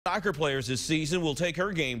Soccer players this season will take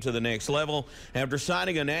her game to the next level after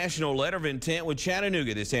signing a national letter of intent with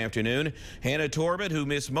Chattanooga this afternoon. Hannah Torbett, who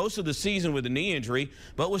missed most of the season with a knee injury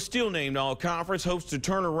but was still named All-Conference, hopes to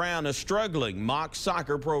turn around a struggling Mocs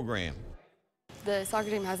soccer program. The soccer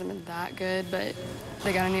team hasn't been that good, but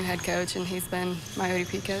they got a new head coach, and he's been my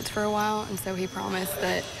ODP coach for a while, and so he promised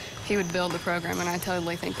that he would build the program, and I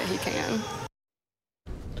totally think that he can.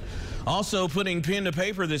 Also putting pen to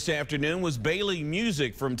paper this afternoon was Bailey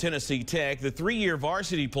Musick from Tennessee Tech, the 3-year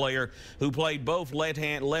varsity player who played both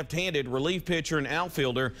left-handed relief pitcher and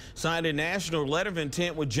outfielder, signed a national letter of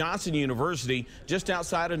intent with Johnson University just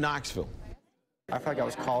outside of Knoxville. I feel like I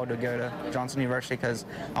was called to go to Johnson University because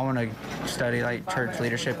I want to study like church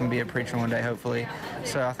leadership and be a preacher one day, hopefully.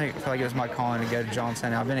 So I feel like it was my calling to go to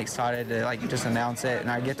Johnson. I've been excited to just announce it, and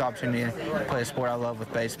I get the opportunity to play a sport I love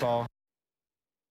with baseball.